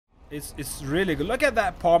It's really good. Look at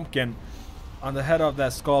that pumpkin on the head of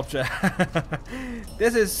that sculpture.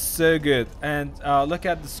 This is so good. And look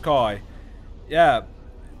at the sky. Yeah,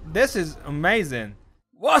 this is amazing.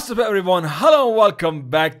 What's up everyone, hello and welcome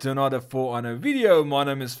back to another For Honor video. My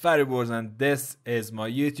name is Wars and this is my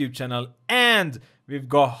YouTube channel, and we've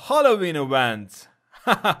got Halloween event.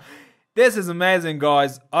 This is amazing,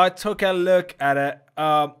 guys. I took a look at it,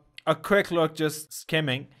 a quick look, just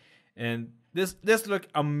skimming, and this look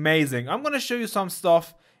amazing. I'm gonna show you some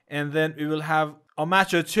stuff, and then we will have a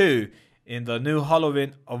match or two in the new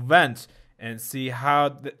Halloween event and see how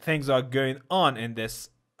things are going on in this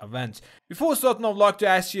event. Before starting, I'd like to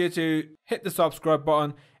ask you to hit the subscribe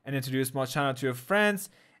button and introduce my channel to your friends,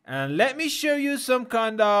 and let me show you some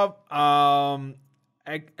kind of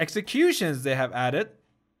executions they have added.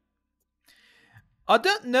 I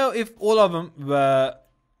don't know if all of them were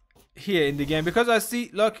here in the game, because I see,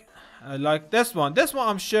 look, like this one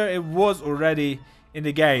I'm sure it was already in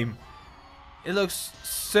the game. It looks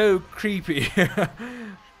so creepy.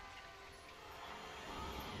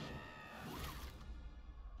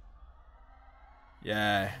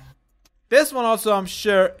 Yeah, this one also I'm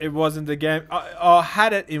sure it was in the game. I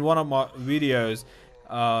had it in one of my videos.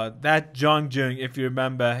 That Jung, if you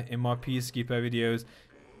remember, in my Peacekeeper videos,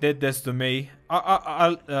 did this to me.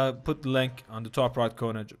 I'll put the link on the top right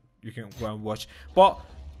corner. You can go and watch. But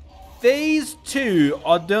these two,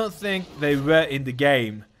 I don't think they were in the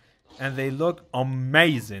game, and they look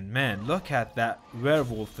amazing, man. Look at that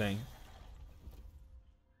werewolf thing.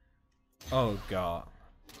 Oh god.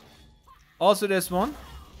 Also this one,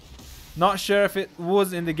 not sure if it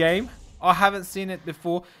was in the game. I haven't seen it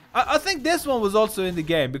before. I think this one was also in the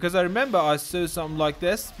game, because I remember I saw something like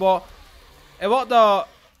this. But about the,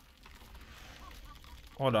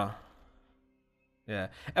 hold on, yeah,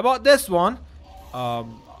 about this one,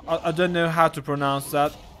 I don't know how to pronounce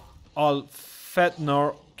that.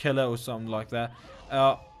 Fetnor Killer or something like that.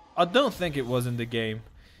 I don't think it was in the game.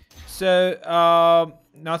 So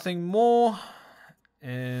nothing more,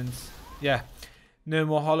 and yeah, no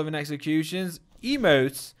more Halloween executions.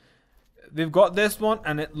 Emotes, we've got this one,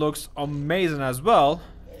 and it looks amazing as well.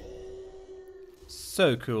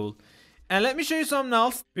 So cool. And let me show you something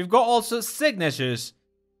else. We've got also signatures.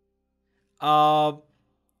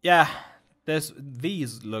 Yeah,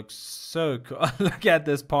 these look so cool. Look at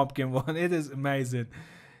this pumpkin one. It is amazing.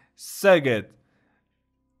 So good.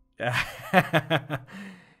 Yeah.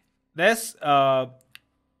 This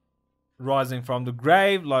rising from the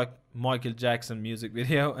grave, like Michael Jackson music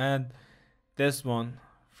video, and this one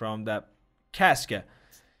from that casket.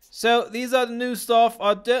 So these are the new stuff.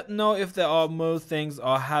 I don't know if there are more things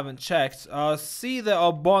I haven't checked. I see there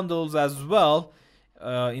are bundles as well.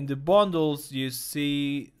 In the bundles you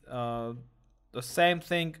see the same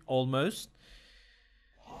thing almost.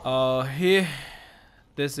 Here,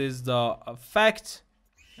 this is the effect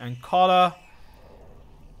and color.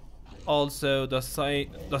 Also the same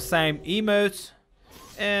emote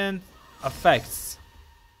and effects.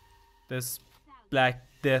 This Black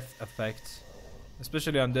Death effect,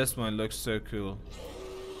 especially on this one, looks so cool.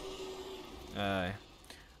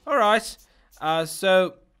 Alright,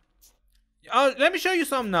 so let me show you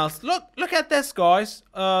something else. Look at this, guys.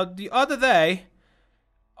 The other day,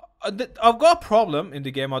 I've got a problem in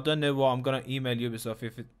the game. I don't know what. I'm gonna email Ubisoft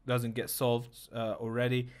if it doesn't get solved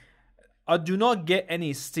already. I do not get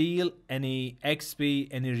any steal, any XP,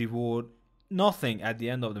 any reward, nothing at the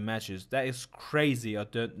end of the matches. That is crazy. I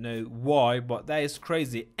don't know why, but that is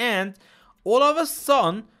crazy. And all of a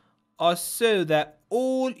sudden, I saw that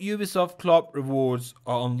all Ubisoft Club rewards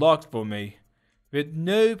are unlocked for me, with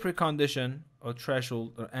no precondition or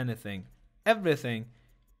threshold or anything. Everything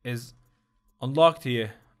is unlocked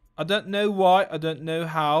here. I don't know why, I don't know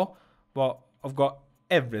how, but I've got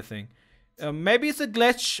everything. Maybe it's a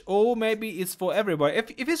glitch, or maybe it's for everybody. If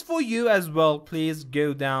it's for you as well, please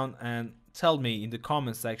go down and tell me in the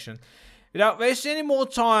comment section. Without wasting any more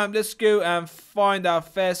time, let's go and find our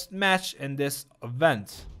first match in this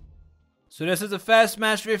event. So this is the first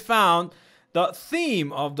match we found. The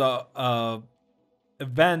theme of the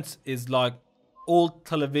event is like old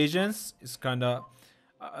televisions. It's kind of,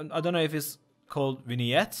 I don't know if it's called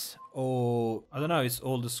vignettes, or I don't know, it's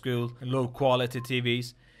old school low quality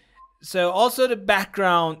TVs. So also the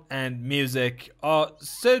background and music are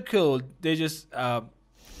so cool. They just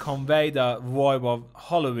convey the vibe of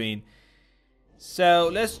Halloween. So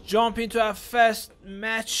let's jump into our first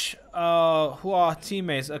match. Who are our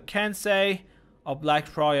teammates? A Kensei, a Black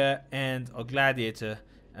Friar, and a Gladiator.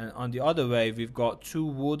 And on the other way, we've got two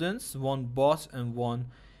Wardens, one bot and one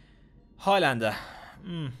Highlander.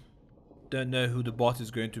 Don't know who the bot is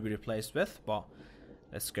going to be replaced with, but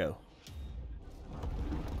Let's go.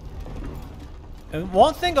 And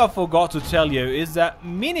one thing I forgot to tell you is that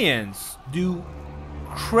minions do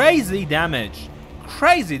crazy damage.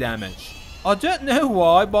 Crazy damage. I don't know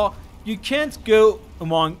why, but you can't go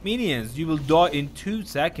among minions. You will die in 2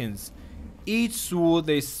 seconds. Each sword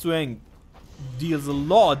they swing deals a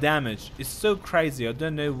lot of damage. It's so crazy. I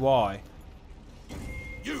don't know why.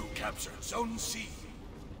 You captured Zone C.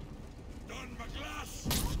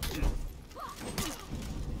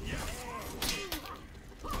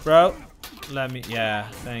 Bro, let me. Yeah,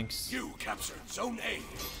 thanks. You captured Zone A.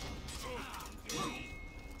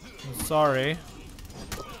 I'm sorry.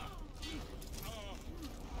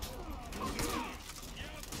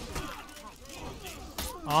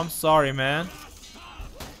 I'm sorry, man.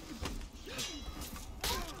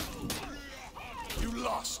 You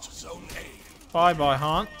lost Zone A. Bye bye,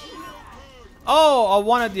 Hunt. Oh, I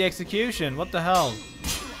wanted the execution. What the hell?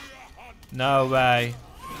 No way.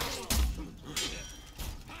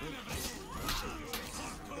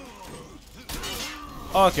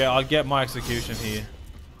 Okay, I'll get my execution here.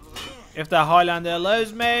 If the Highlander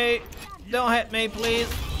allows me, don't hit me, please.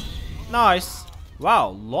 Nice. Wow,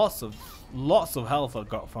 lots of health I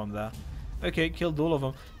got from there. Okay, killed all of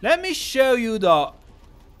them. Let me show you the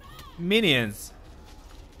minions.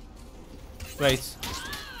 Wait.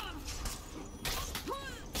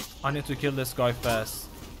 I need to kill this guy first.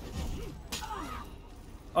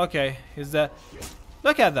 Okay, he's there.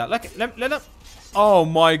 Look at that. Look, let him. Oh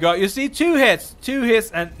my god, you see, 2 hits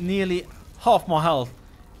and nearly half my health.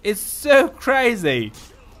 It's so crazy.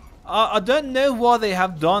 I don't know why they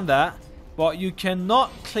have done that, but you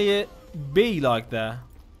cannot clear B like that.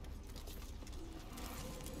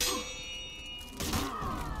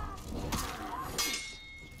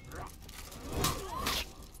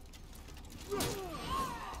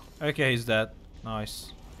 Okay, he's dead.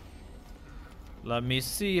 Nice. Let me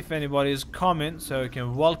see if anybody is coming so I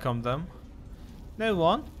can welcome them. No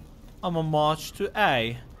one. I'm on march to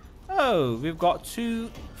A. Oh, we've got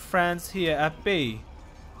 2 friends here at B.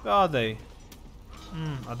 Where are they?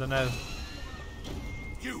 I don't know.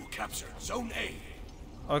 You captured Zone A.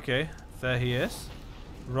 Okay, there he is.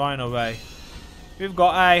 Run away. We've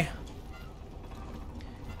got A.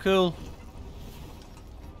 Cool.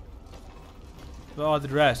 Where are the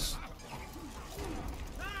rest?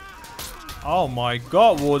 Oh my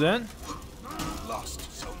god, Warden. Lost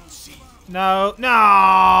Zone C. No,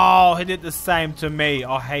 no! He did the same to me.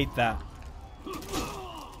 I hate that.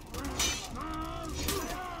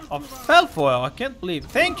 I fell for it. I can't believe.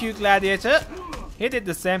 Thank you, Gladiator. He did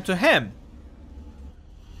the same to him.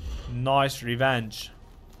 Nice revenge.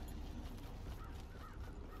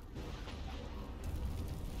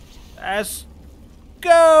 Let's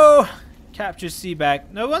go! Capture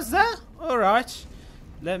Seabag. No one's there? Alright.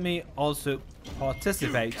 Let me also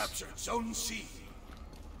participate. You captured Zone C.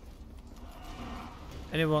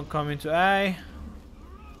 Anyone coming to A?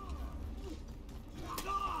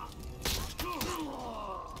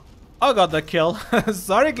 I got the kill.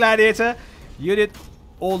 Sorry, Gladiator. You did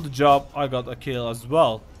all the job. I got a kill as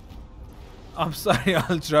well. I'm sorry.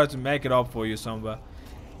 I'll try to make it up for you somewhere.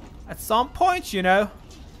 At some point, you know.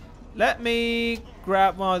 Let me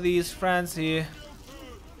grab one of these friends here.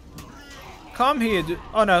 Come here, dude.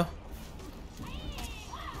 Oh, no.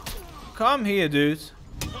 Come here, dude.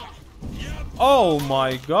 Oh,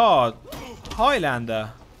 my God.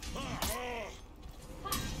 Highlander.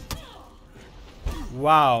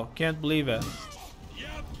 Wow. Can't believe it.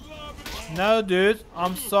 No, dude.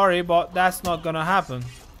 I'm sorry, but that's not gonna happen.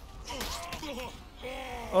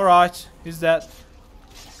 Alright. He's dead.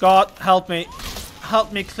 God, help me.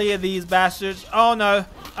 Help me clear these bastards. Oh, no.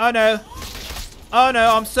 Oh, no. Oh,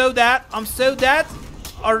 no. I'm so dead. I'm so dead.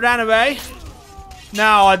 I ran away.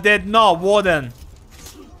 No, I did not, Warden.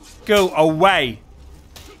 Go away.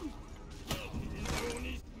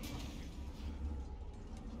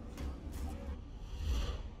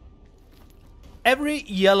 Every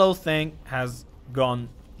yellow thing has gone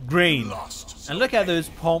green. And look at those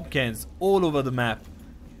pumpkins all over the map.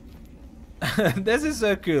 This is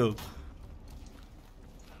so cool.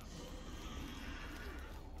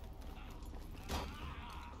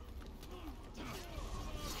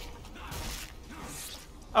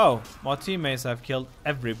 Oh, my teammates have killed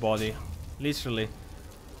everybody. Literally.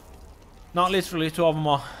 Not literally, 2 of them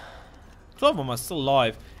are still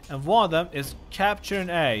alive. And one of them is capturing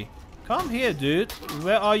A. Come here, dude.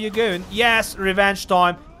 Where are you going? Yes, revenge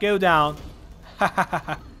time. Go down.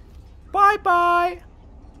 Bye-bye.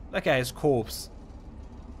 Look at his corpse.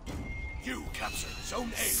 You captured Zone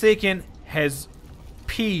A. Seeking his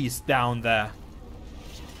peace down there.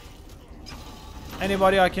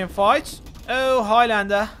 Anybody I can fight? Oh,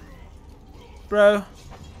 Highlander. Bro.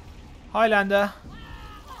 Highlander.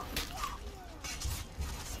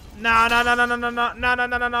 No, no, no, no, no, no, no, no, no,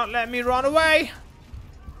 no, no, no. Let me run away.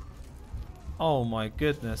 Oh my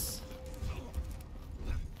goodness.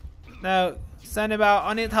 No, send about.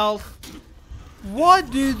 I need health.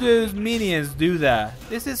 What do those minions do there?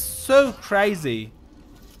 This is so crazy.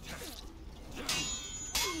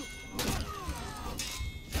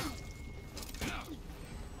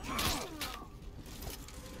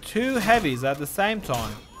 Two heavies at the same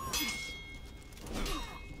time.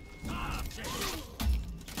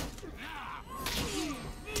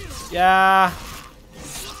 Yeah.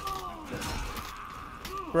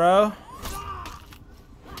 Bro.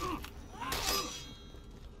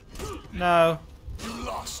 No. You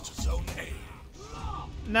lost Zone A.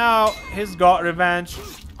 No, he's got revenge.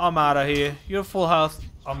 I'm out of here. You're full health.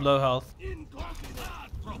 I'm low health.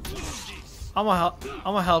 I'm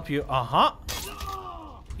gonna help you. Uh-huh.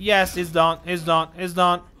 Yes, he's done. He's done. He's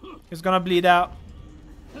done. He's gonna bleed out.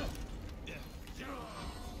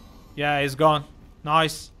 Yeah, he's gone.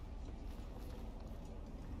 Nice.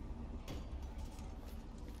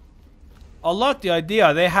 I like the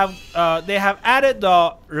idea. They have added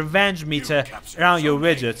the revenge meter around your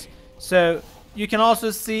widgets, so you can also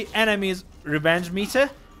see enemies' revenge meter,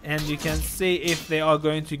 and you can see if they are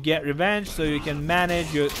going to get revenge, so you can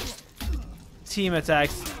manage your team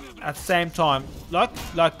attacks at the same time,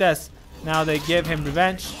 like this. Now they give him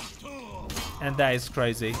revenge, and that is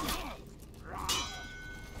crazy.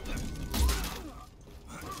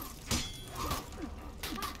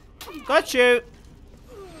 Got you.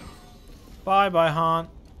 Bye bye, Han.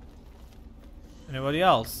 Anybody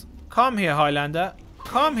else? Come here, Highlander.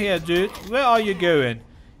 Come here, dude. Where are you going?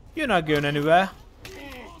 You're not going anywhere.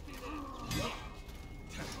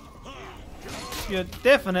 You're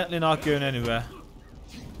definitely not going anywhere.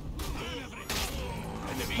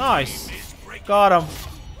 Nice. Got him.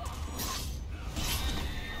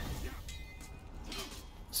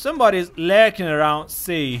 Somebody's lurking around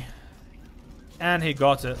C. And he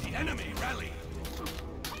got it. The enemy rally.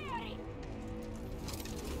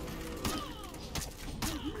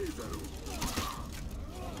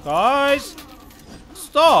 Guys,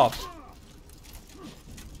 stop.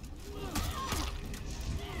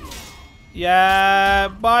 Yeah,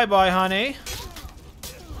 bye bye, honey.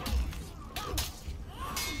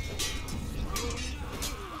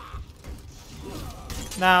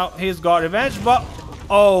 Now he's got revenge, but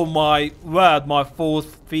oh my word, my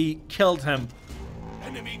fourth feet killed him.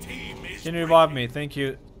 Enemy team is Can you revive me? Thank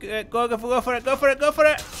you. Go for it, go for it, go for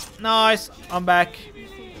it. Nice, I'm back.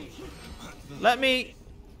 Let me.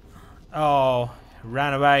 Oh,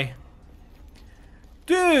 ran away.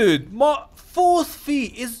 Dude, my fourth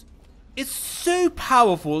feet is so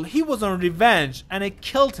powerful. He was on revenge and it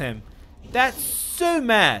killed him. That's so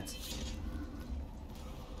mad.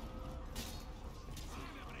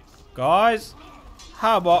 Guys,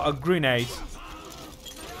 how about a grenade?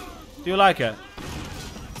 Do you like it?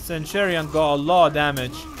 Centurion got a lot of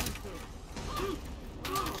damage.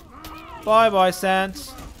 Bye bye,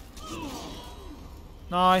 Sans.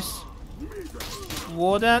 Nice.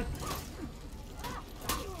 Warden.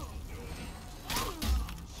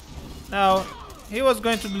 No, he was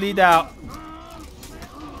going to bleed out.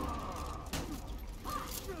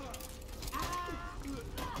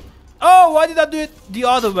 Oh, why did I do it the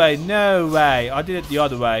other way? No way. I did it the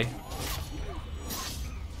other way.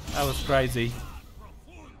 That was crazy.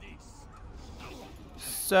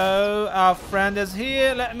 So, our friend is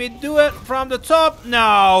here. Let me do it from the top.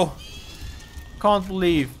 No. Can't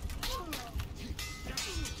believe.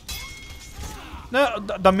 No,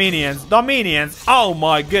 the minions. The minions. Oh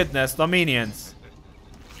my goodness, the minions.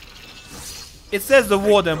 It says the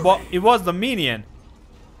warden, but it was the minion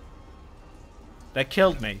that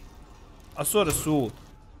killed me. I saw the sword.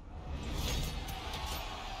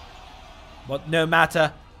 But no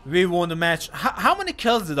matter, we won the match. How many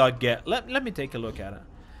kills did I get? Let me take a look at it.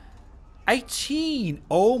 18.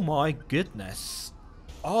 Oh my goodness.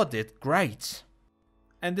 I did great.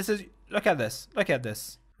 And this is, look at this. Look at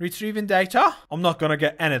this. Retrieving data. I'm not gonna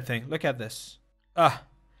get anything. Look at this.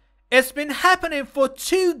 It's been happening for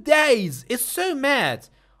 2 days. It's so mad.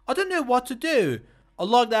 I don't know what to do. I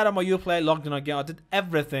logged out of my Uplay, logged in again. I did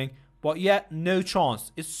everything. But yet, no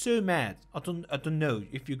chance. It's so mad. I don't know.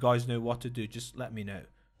 If you guys know what to do, just let me know.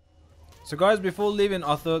 So guys, before leaving,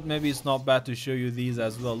 I thought maybe it's not bad to show you these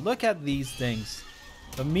as well. Look at these things.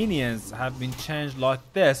 The minions have been changed like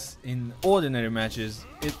this in ordinary matches.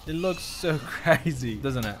 It looks so crazy,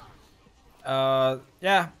 doesn't it?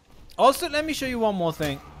 Yeah. Also, let me show you one more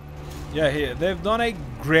thing. Yeah, here. They've done a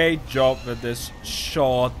great job with this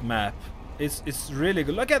short map. It's really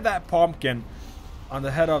good. Look at that pumpkin on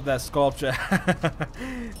the head of that sculpture.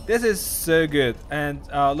 This is so good. And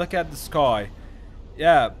look at the sky.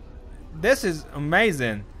 Yeah, this is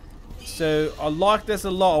amazing. So I like this a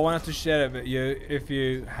lot. I wanted to share it with you if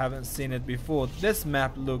you haven't seen it before. This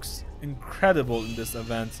map looks incredible in this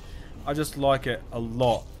event. I just like it a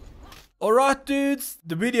lot. Alright dudes,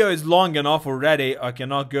 the video is long enough already. I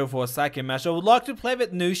cannot go for a second match. I would like to play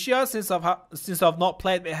with Nuxia since I've not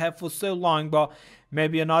played with her for so long, but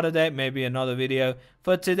maybe another day, maybe another video.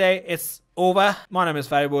 For today, it's over. My name is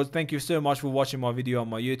Fireballs. Thank you so much for watching my video on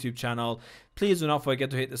my YouTube channel. Please do not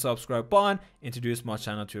forget to hit the subscribe button, introduce my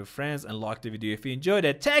channel to your friends, and like the video if you enjoyed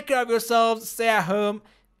it. Take care of yourselves, stay at home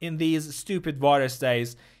in these stupid virus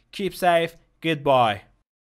days. Keep safe, goodbye.